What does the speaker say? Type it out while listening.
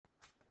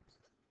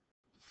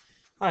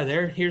Hi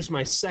there, here's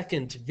my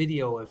second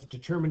video of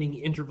determining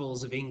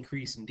intervals of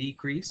increase and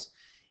decrease.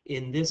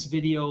 In this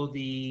video,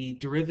 the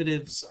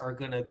derivatives are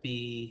going to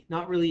be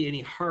not really any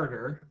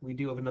harder. We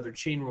do have another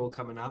chain rule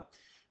coming up,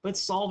 but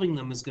solving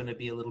them is going to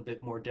be a little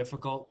bit more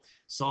difficult.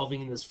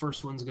 Solving this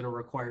first one is going to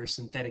require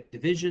synthetic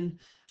division,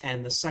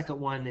 and the second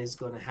one is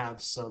going to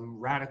have some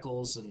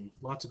radicals and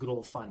lots of good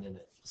old fun in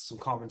it, some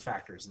common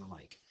factors and the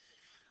like.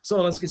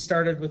 So let's get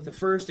started with the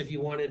first. If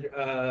you wanted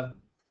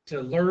to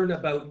learn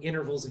about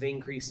intervals of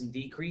increase and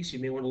decrease, you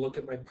may want to look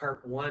at my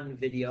part 1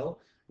 video,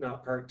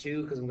 not part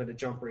 2, because I'm going to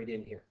jump right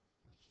in here.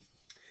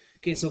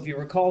 Okay, so if you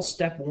recall,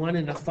 step 1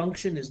 in a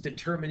function is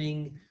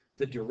determining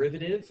the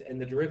derivative, and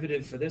the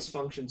derivative for this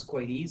function is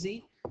quite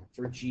easy.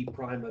 For g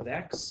prime of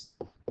x,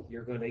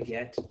 you're going to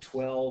get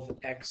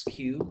 12x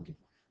cubed,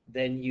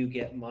 then you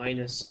get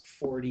minus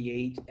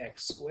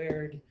 48x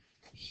squared.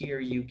 Here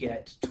you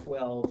get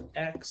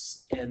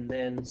 12x, and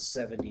then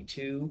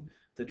 72.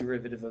 The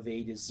derivative of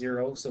 8 is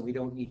 0, so we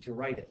don't need to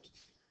write it.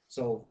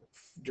 So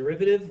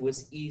derivative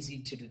was easy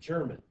to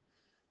determine.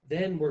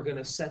 Then we're going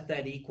to set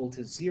that equal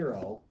to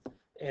 0.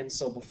 And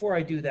so before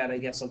I do that, I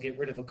guess I'll get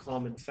rid of a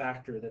common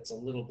factor that's a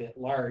little bit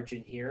large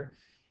in here.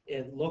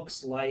 It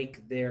looks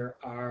like there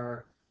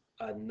are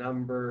a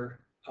number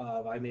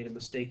of, I made a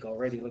mistake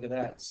already, look at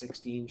that,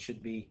 16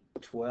 should be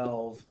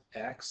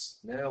 12x.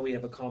 Now we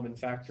have a common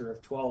factor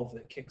of 12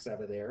 that kicks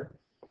out of there.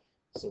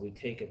 So we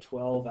take a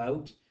 12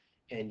 out,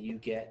 and you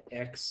get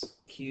x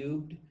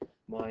cubed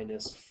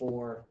minus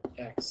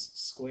 4x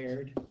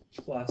squared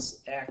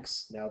plus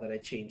x, now that I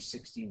changed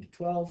 16 to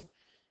 12,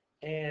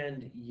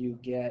 and you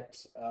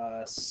get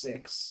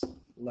 6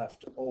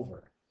 left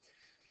over.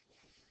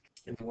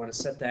 And we want to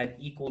set that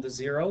equal to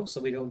 0,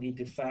 so we don't need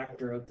to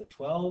factor out the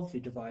 12. We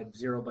divide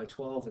 0 by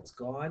 12, it's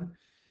gone.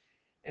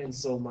 And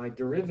so my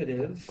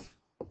derivative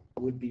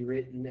would be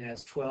written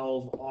as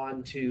 12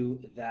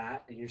 onto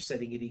that, and you're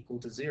setting it equal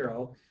to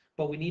 0.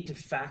 But we need to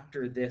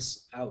factor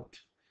this out.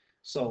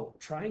 So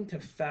trying to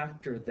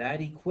factor that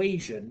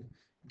equation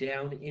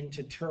down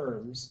into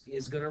terms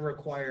is going to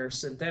require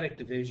synthetic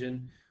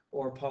division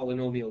or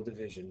polynomial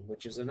division,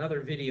 which is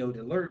another video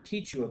to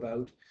teach you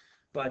about,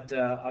 but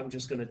I'm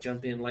just going to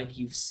jump in like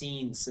you've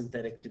seen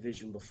synthetic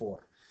division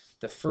before.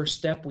 The first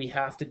step we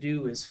have to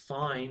do is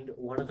find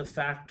one of the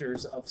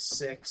factors of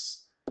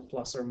 6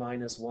 plus or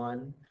minus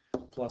 1,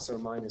 plus or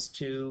minus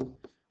 2,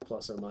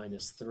 plus or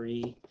minus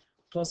 3,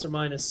 plus or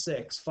minus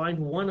 6. Find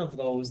one of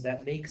those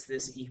that makes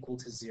this equal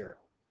to 0.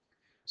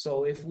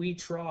 So if we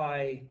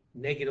try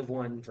negative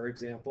 1, for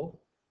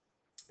example,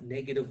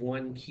 negative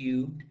 1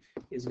 cubed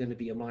is going to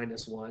be a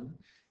minus 1.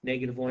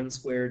 Negative 1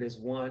 squared is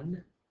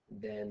 1.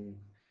 Then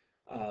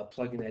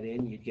plugging that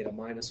in, you'd get a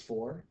minus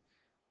 4.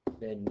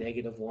 Then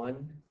negative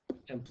 1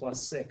 and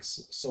plus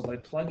 6. So by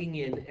plugging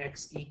in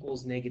x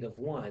equals negative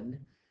 1,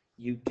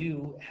 you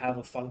do have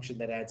a function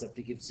that adds up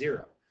to give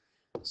 0.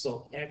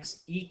 So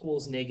x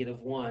equals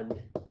negative 1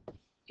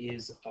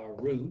 is a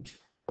root.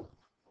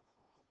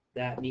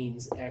 That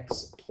means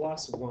x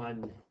plus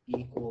 1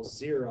 equals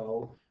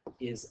 0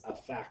 is a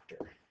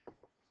factor.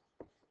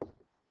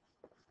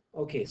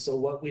 Okay, so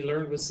what we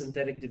learned with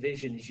synthetic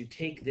division is you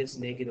take this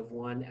negative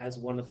 1 as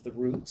one of the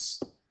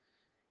roots,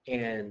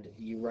 and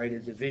you write a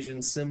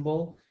division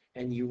symbol,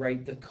 and you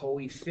write the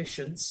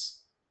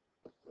coefficients,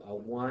 a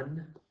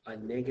 1, a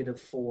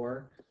negative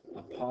 4,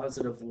 a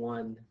positive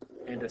 1,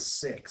 and a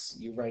 6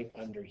 you write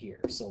under here.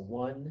 So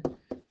 1,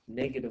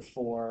 negative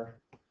 4,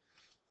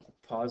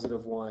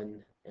 positive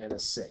 1, and a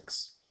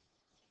 6.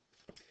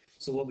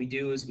 So what we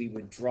do is we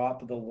would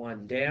drop the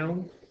 1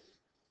 down,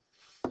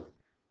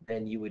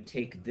 then you would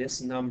take this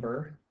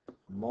number,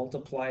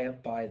 multiply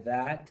it by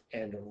that,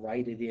 and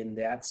write it in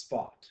that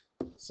spot.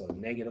 So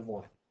negative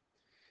 1.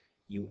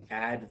 You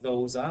add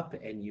those up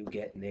and you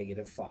get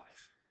negative 5.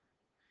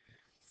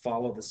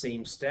 Follow the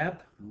same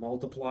step,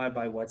 multiply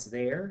by what's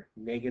there.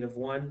 Negative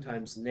 1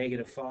 times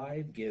negative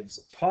 5 gives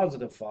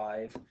positive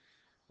 5.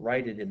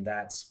 Write it in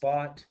that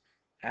spot,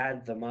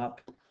 add them up,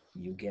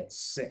 you get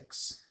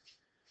 6.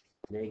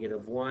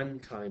 Negative 1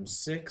 times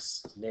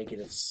 6,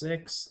 negative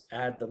 6,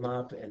 add them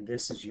up, and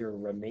this is your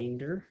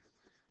remainder.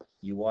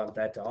 You want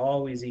that to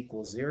always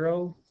equal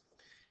 0,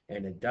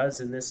 and it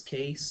does in this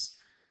case.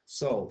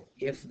 So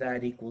if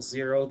that equals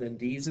 0, then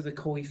these are the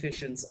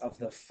coefficients of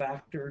the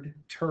factored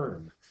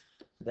term.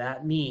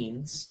 That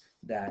means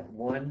that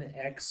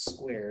 1x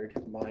squared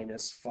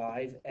minus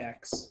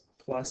 5x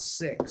plus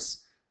 6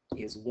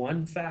 is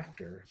one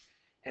factor,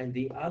 and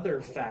the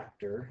other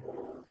factor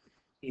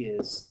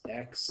is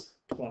x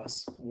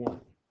plus 1.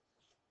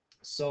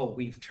 So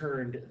we've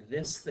turned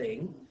this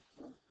thing,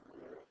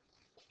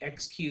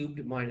 x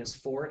cubed minus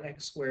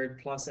 4x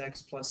squared plus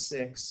x plus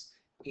 6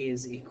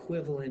 is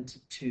equivalent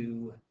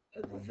to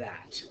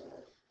that.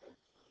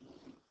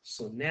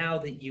 So now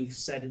that you've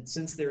set it,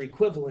 since they're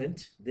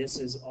equivalent, this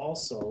is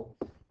also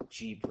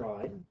g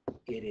prime.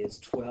 It is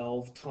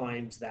 12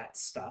 times that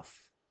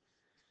stuff.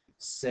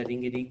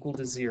 Setting it equal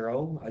to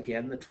 0.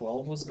 Again, the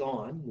 12 was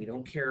gone. We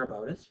don't care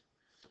about it.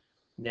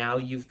 Now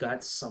you've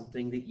got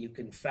something that you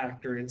can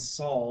factor and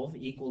solve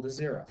equal to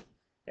 0.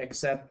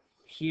 except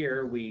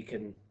here we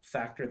can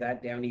factor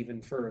that down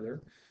even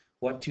further.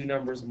 What two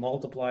numbers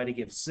multiply to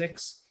give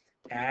 6,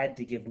 add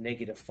to give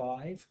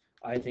 -5?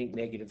 I think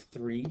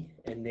 -3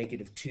 and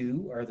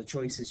 -2 are the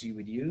choices you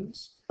would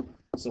use.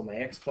 So my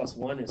x plus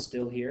 1 is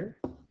still here.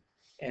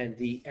 And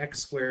the x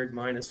squared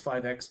minus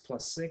 5x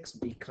plus 6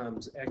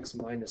 becomes x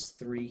minus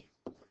 3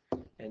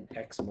 and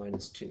x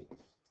minus 2.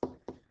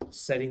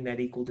 Setting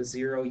that equal to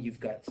 0, you've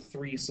got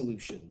 3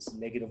 solutions.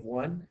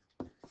 -1,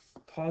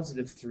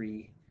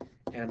 +3,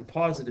 and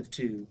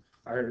 +2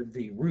 are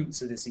the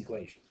roots of this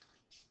equation.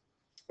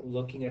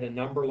 Looking at a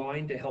number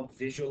line to help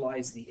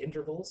visualize the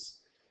intervals,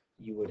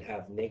 you would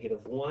have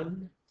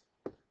 -1,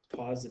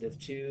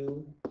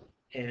 +2,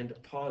 and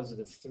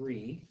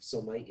 +3.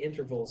 So my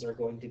intervals are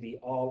going to be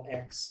all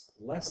x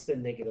less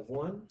than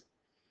 -1,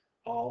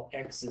 all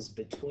x's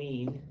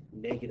between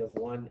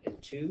 -1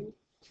 and 2,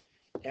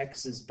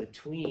 x's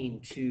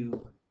between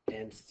 2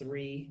 and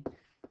 3,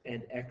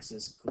 and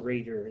x's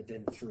greater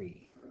than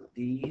 3.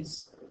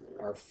 These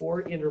are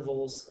 4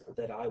 intervals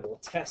that I will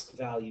test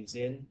values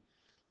in.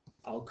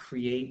 I'll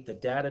create the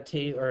data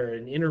table or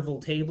an interval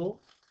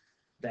table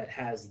that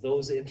has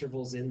those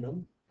intervals in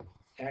them.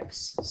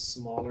 X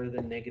smaller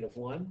than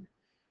 -1,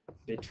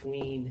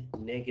 between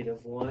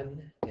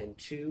 -1 and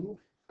 2,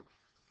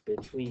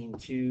 between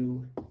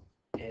 2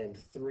 and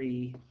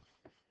 3,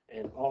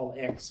 and all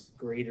x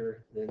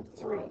greater than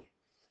 3.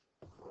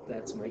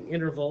 That's my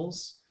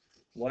intervals.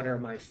 What are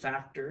my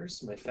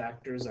factors? My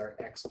factors are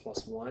x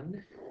plus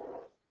 1,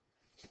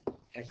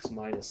 x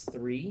minus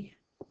 3,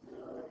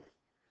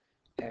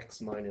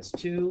 x minus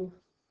 2,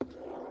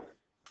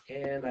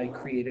 and I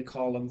create a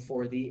column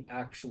for the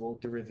actual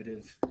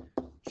derivative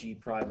g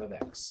prime of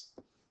x.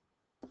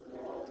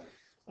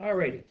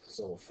 Alrighty,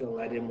 so we'll fill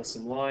that in with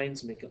some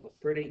lines, make it look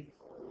pretty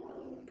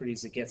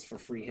as it gets for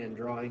freehand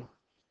drawing.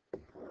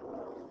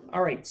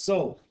 Alright,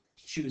 so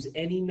choose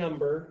any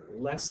number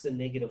less than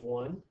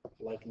 -1,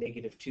 like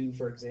 -2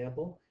 for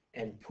example,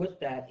 and put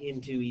that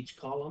into each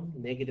column.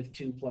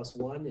 -2 plus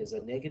 1 is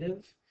a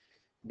negative,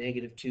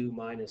 -2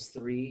 minus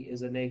 3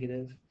 is a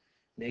negative,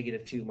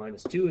 -2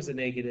 minus 2 is a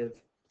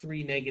negative,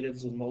 3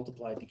 negatives when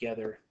multiplied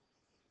together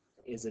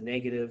is a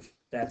negative.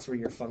 That's where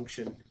your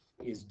function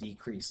is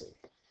decreasing.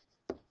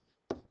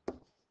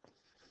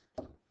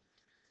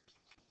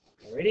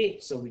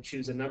 Alrighty, so we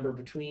choose a number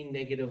between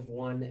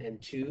 -1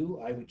 and 2.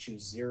 I would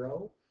choose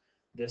 0.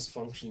 This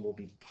function will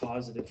be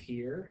positive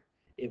here.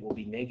 It will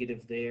be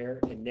negative there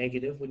and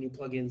negative when you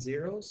plug in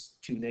zeros.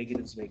 2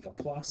 negatives make a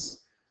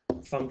plus.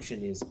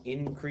 Function is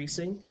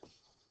increasing.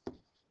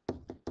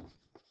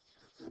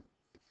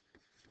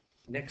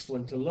 Next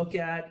one to look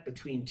at,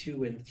 between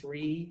 2 and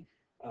 3,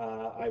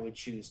 I would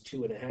choose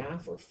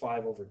 2.5 or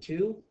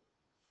 5/2.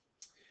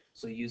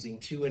 So using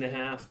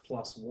 2.5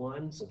 plus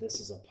 1, so this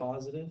is a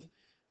positive.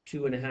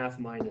 2.5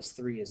 minus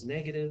 3 is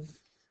negative.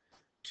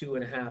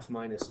 2.5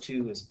 minus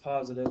 2 is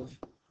positive.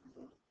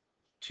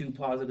 2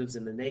 positives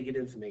in the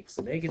negative makes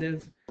a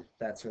negative.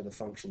 That's where the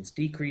function's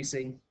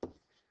decreasing.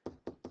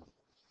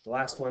 The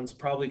last one's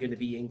probably going to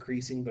be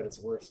increasing, but it's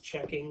worth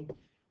checking.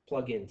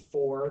 Plug in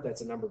 4,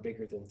 that's a number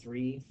bigger than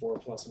 3. 4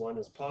 plus 1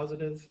 is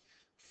positive.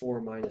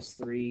 4 minus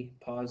 3,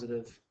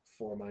 positive.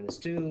 4 minus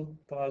 2,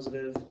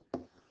 positive.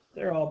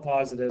 They're all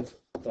positive.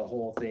 The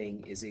whole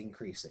thing is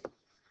increasing.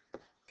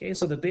 Okay,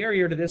 so the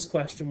barrier to this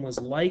question was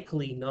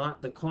likely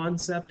not the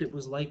concept, it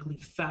was likely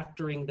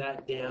factoring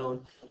that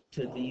down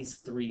to these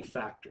 3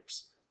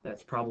 factors.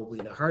 That's probably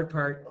the hard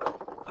part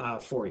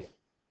for you.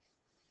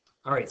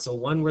 All right, so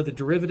one where the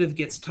derivative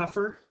gets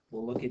tougher,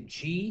 we'll look at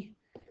g,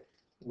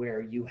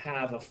 where you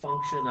have a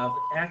function of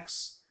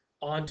x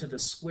onto the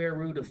square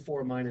root of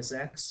 4 minus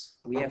x.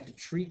 We have to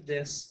treat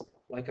this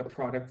like a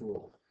product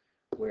rule,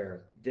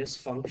 where this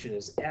function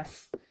is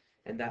f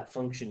and that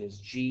function is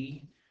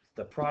g.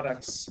 The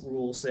products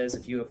rule says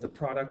if you have the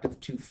product of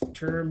 2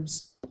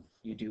 terms,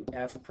 you do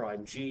f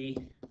prime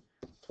g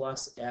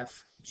plus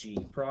f g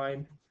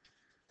prime.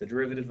 The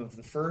derivative of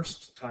the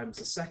first times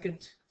the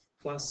second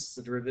plus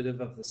the derivative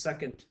of the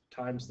second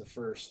times the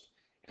first,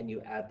 and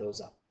you add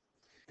those up.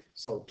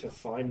 So to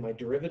find my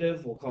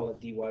derivative, we'll call it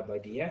dy by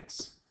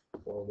dx,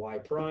 or y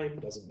prime,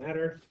 doesn't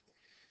matter.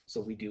 So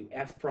we do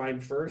f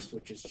prime first,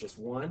 which is just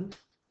 1,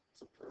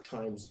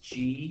 times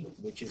g,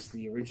 which is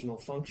the original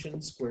function,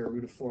 square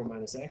root of 4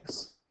 minus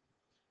x,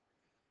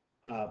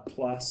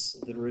 plus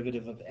the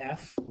derivative of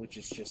f, which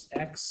is just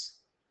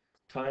x,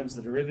 times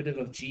the derivative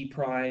of g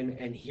prime,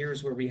 and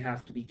here's where we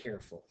have to be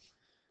careful.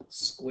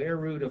 Square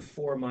root of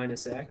 4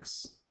 minus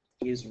x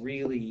is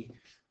really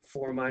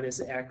 4 minus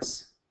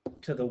x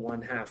to the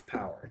 1/2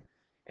 power.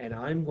 And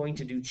I'm going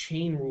to do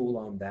chain rule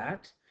on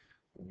that.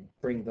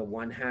 Bring the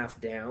 1/2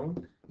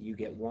 down, you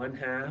get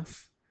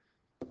 1/2.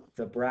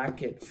 The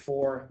bracket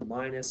 4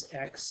 minus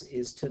x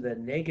is to the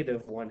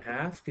negative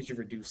 1/2 because you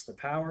reduce the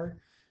power.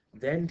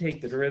 Then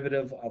take the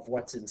derivative of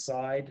what's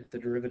inside. The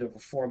derivative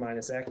of 4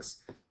 minus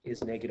x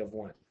is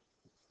 -1.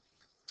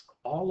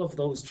 All of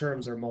those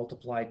terms are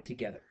multiplied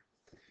together.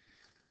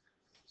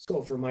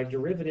 So for my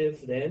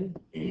derivative then,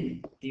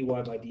 dy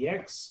by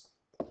dx,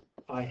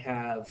 I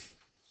have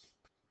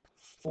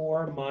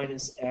 4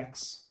 minus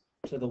x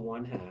to the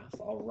 1/2.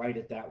 I'll write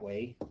it that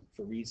way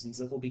for reasons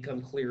that will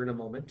become clear in a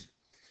moment.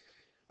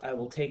 I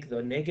will take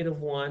the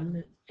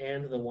 -1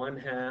 and the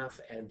 1/2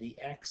 and the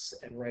x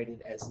and write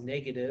it as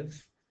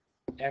negative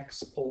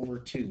x over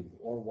 2,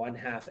 or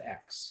 1/2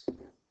 x.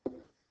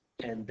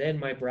 And then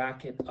my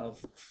bracket of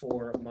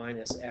 4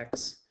 minus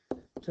x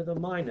to the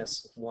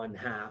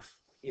 -1/2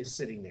 is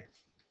sitting there.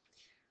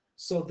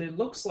 So it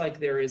looks like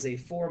there is a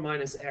 4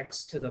 minus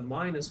x to the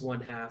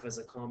 -1/2 as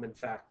a common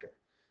factor.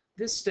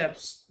 This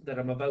steps that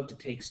I'm about to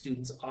take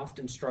students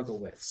often struggle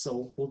with.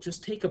 So we'll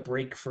just take a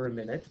break for a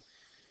minute,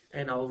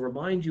 and I'll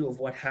remind you of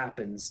what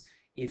happens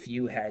if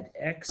you had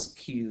x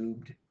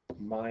cubed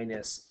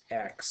minus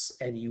x,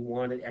 and you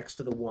wanted x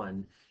to the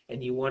 1,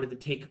 and you wanted to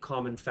take a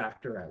common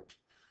factor out.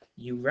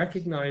 You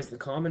recognize the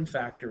common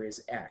factor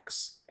is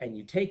x, and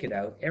you take it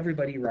out.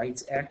 Everybody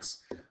writes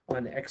x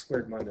on x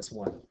squared minus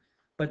 1.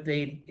 But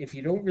if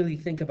you don't really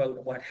think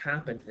about what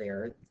happened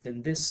there,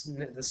 then the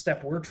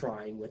step we're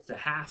trying with the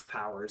half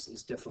powers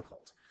is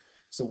difficult.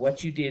 So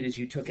what you did is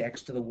you took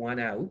x to the 1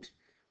 out.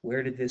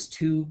 Where did this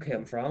 2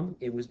 come from?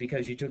 It was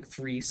because you took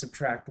 3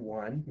 subtract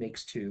 1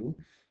 makes 2.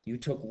 You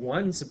took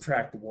 1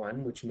 subtract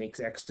 1, which makes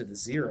x to the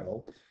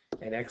 0,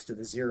 and x to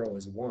the 0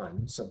 is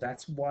 1. So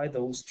that's why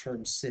those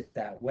terms sit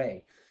that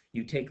way.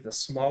 You take the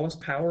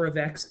smallest power of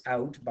x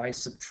out by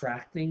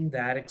subtracting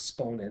that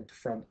exponent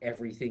from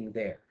everything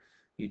there.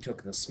 You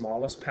took the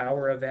smallest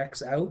power of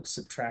x out,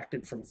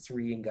 subtracted from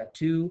 3 and got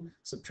 2,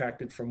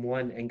 subtracted from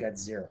 1 and got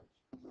 0.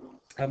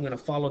 I'm going to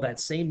follow that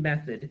same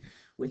method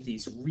with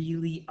these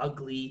really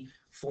ugly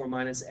 4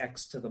 minus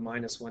x to the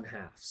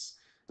 -1/2.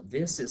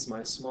 This is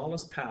my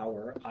smallest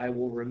power. I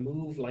will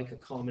remove like a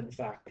common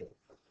factor.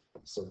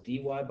 So dy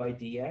by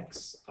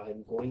dx,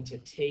 I'm going to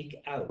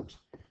take out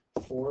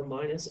 4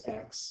 minus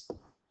x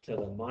to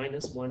the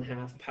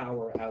 -1/2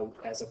 power out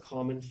as a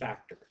common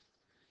factor.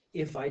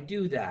 If I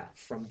do that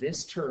from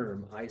this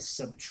term, I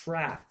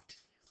subtract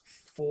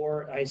the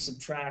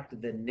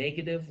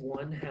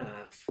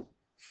 -1/2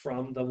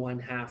 from the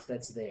 1/2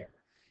 that's there.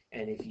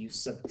 And if you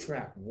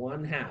subtract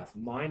 1/2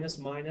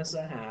 minus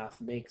a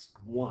half makes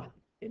 1.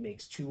 It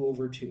makes 2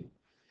 over 2.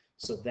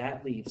 So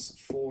that leaves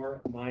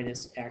 4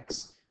 minus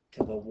x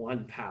to the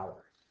 1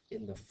 power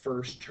in the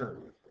first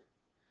term.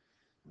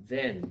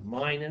 Then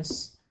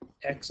minus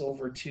x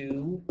over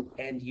 2,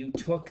 and you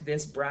took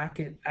this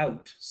bracket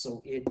out,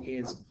 so it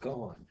is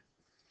gone.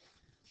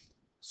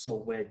 So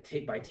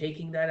by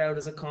taking that out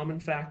as a common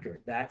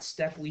factor, that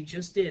step we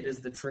just did is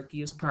the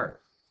trickiest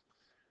part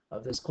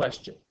of this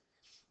question.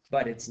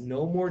 But it's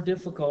no more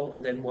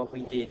difficult than what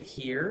we did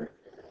here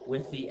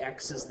with the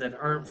x's that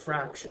aren't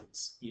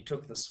fractions. You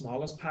took the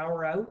smallest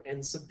power out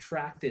and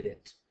subtracted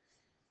it.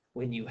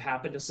 When you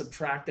happen to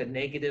subtract a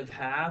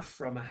 -1/2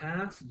 from a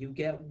half, you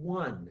get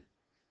 1.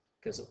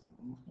 Because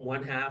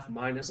 1/2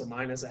 minus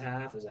a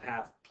half is a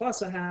half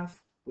plus a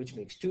half, which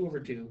makes 2 over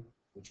 2,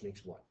 which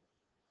makes 1.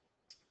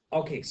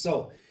 Okay,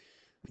 so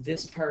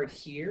this part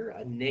here,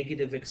 a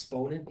negative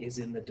exponent is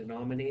in the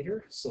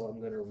denominator, so I'm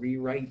going to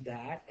rewrite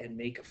that and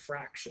make a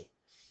fraction.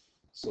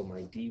 So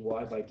my dy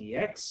by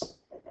dx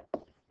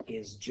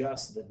is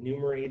just the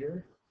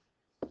numerator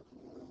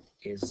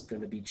is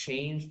going to be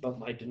changed, but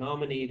my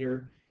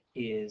denominator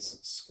is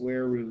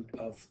square root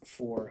of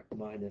 4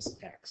 minus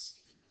x.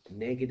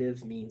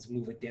 Negative means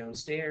move it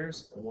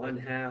downstairs.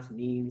 1/2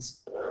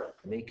 means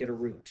make it a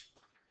root.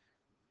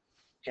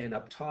 And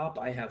up top,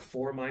 I have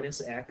 4 minus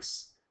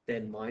x,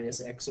 then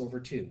minus x over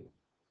 2.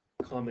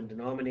 Common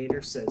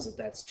denominator says that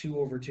that's 2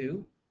 over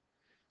 2.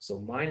 So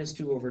minus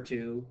 2 over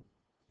 2,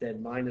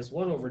 then minus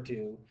 1 over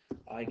 2.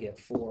 I get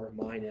 4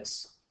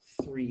 minus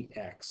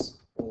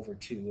 3x over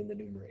 2 in the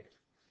numerator.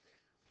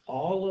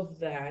 All of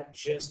that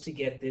just to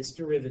get this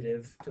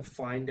derivative to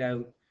find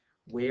out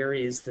where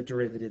is the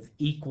derivative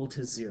equal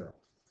to 0.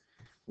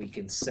 We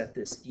can set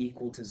this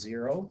equal to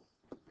 0,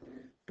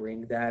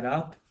 bring that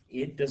up.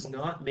 It does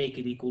not make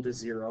it equal to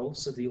 0,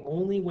 so the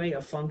only way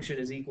a function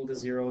is equal to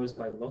 0 is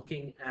by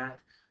looking at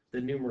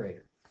the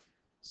numerator.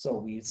 So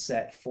we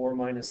set 4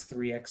 minus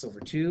 3x over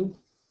 2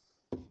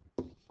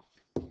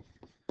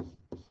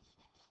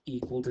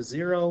 equal to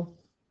 0.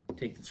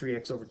 Take the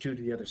 3x over 2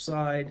 to the other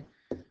side.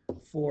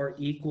 4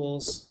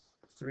 equals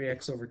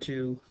 3x over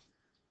 2.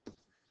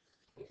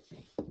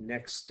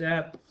 Next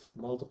step,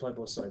 multiply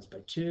both sides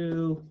by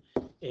 2.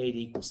 8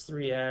 equals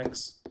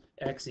 3x.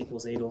 X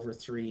equals 8 over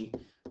 3.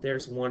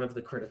 There's one of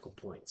the critical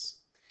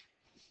points.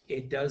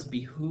 It does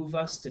behoove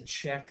us to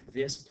check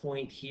this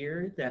point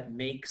here that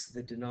makes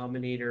the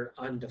denominator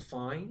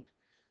undefined.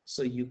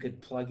 So you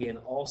could plug in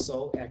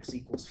also x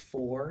equals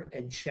 4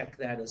 and check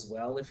that as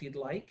well if you'd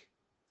like.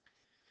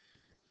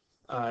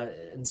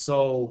 And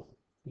so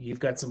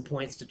you've got some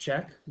points to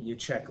check. You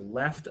check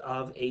left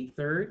of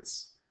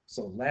 8/3,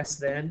 so less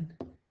than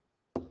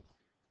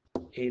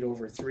 8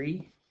 over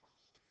 3,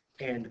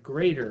 and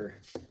greater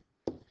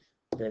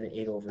than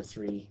 8 over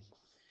 3.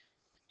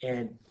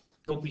 And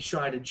don't be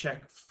shy to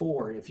check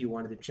 4 if you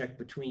wanted to check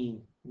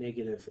between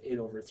negative 8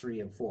 over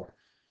 3 and 4.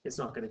 It's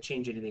not going to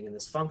change anything in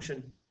this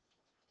function.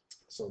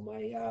 So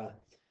my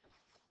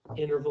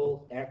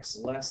interval x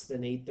less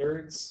than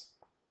 8/3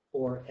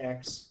 or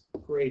x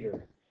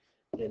greater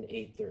than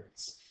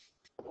 8/3.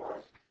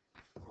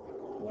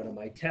 What am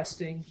I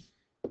testing?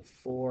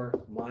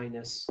 4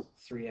 minus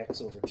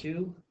 3x over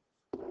 2.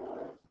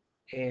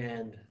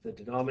 And the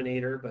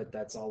denominator, but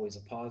that's always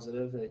a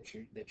positive that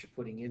you're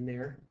putting in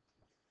there.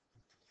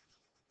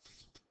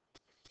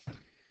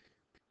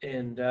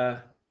 And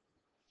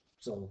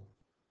so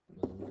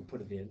we can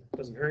put it in.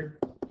 Doesn't hurt.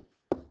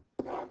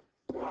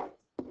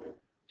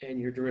 And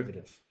your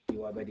derivative, dy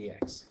by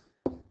dx.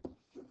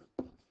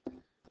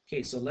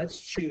 Okay, so let's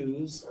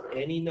choose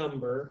any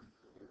number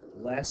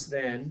less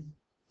than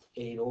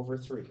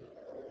 8/3.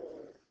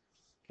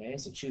 Okay,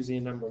 so choosing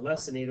a number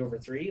less than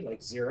 8/3,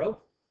 like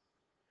 0,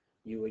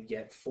 you would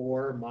get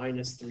 4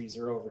 minus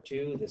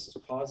 3/2. This is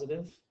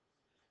positive.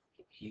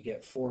 You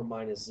get 4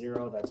 minus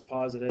 0, that's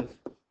positive.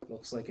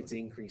 Looks like it's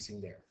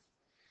increasing there.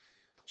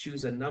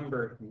 Choose a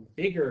number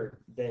bigger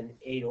than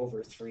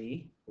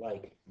 8/3,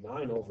 like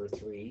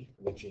 9/3,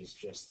 which is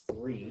just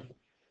 3.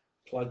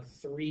 Plug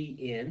 3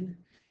 in,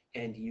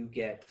 and you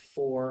get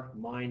 4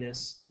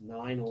 minus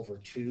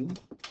 9/2.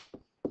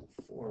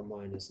 4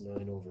 minus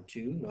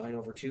 9/2.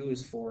 9/2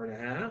 is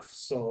 4.5,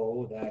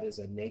 so that is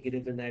a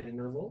negative in that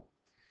interval.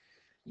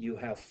 You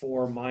have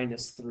 4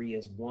 minus 3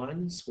 is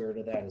 1. Square root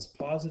of that is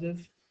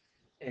positive,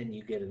 and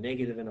you get a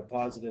negative and a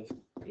positive.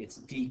 It's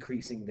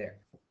decreasing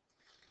there.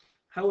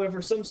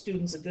 However, some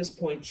students at this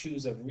point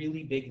choose a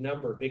really big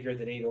number, bigger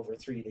than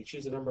 8/3. They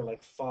choose a number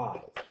like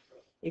 5.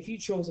 If you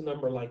chose a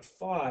number like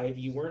 5,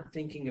 you weren't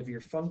thinking of your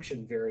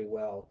function very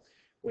well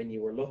when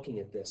you were looking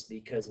at this,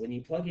 because when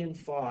you plug in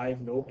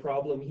 5, no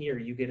problem here,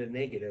 you get a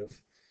negative.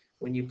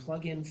 When you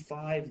plug in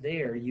 5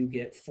 there, you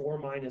get 4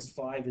 minus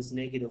 5 is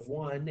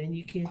 -1, and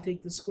you can't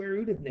take the square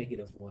root of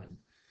 -1.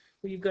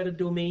 Well, you've got a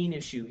domain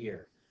issue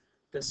here.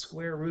 The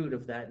square root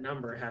of that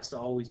number has to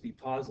always be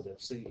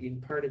positive. So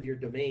in part of your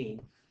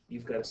domain,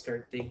 you've got to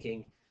start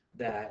thinking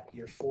that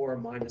your 4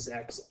 minus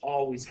x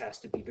always has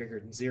to be bigger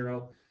than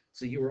 0.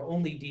 So you were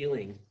only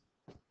dealing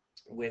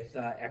with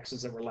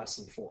x's that were less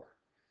than 4.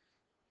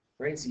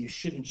 Right? So you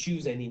shouldn't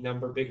choose any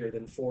number bigger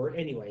than 4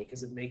 anyway,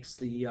 because it makes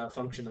the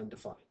function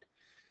undefined.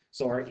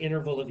 So our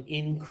interval of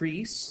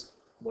increase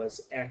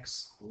was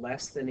x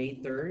less than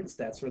 8/3.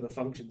 That's where the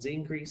function's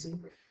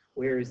increasing.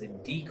 Whereas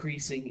in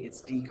decreasing,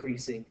 it's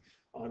decreasing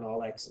on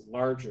all x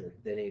larger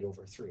than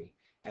 8/3.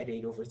 At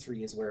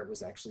 8/3 is where it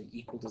was actually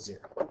equal to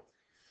 0.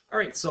 All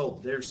right, so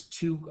there's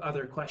 2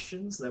 other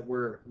questions that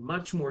were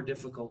much more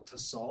difficult to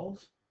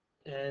solve.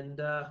 And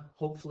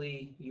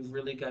hopefully you've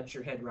really got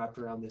your head wrapped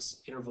around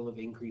this interval of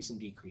increase and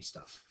decrease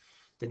stuff.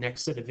 The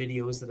next set of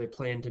videos that I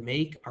plan to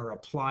make are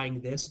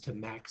applying this to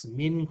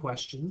max-min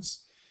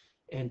questions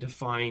and to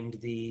find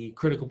the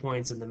critical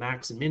points and the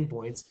max and min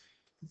points.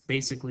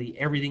 Basically,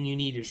 everything you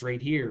need is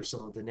right here.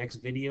 So the next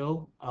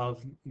video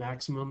of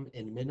maximum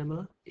and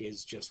minima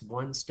is just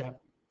one step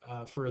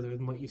further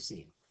than what you've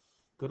seen.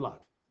 Good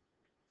luck.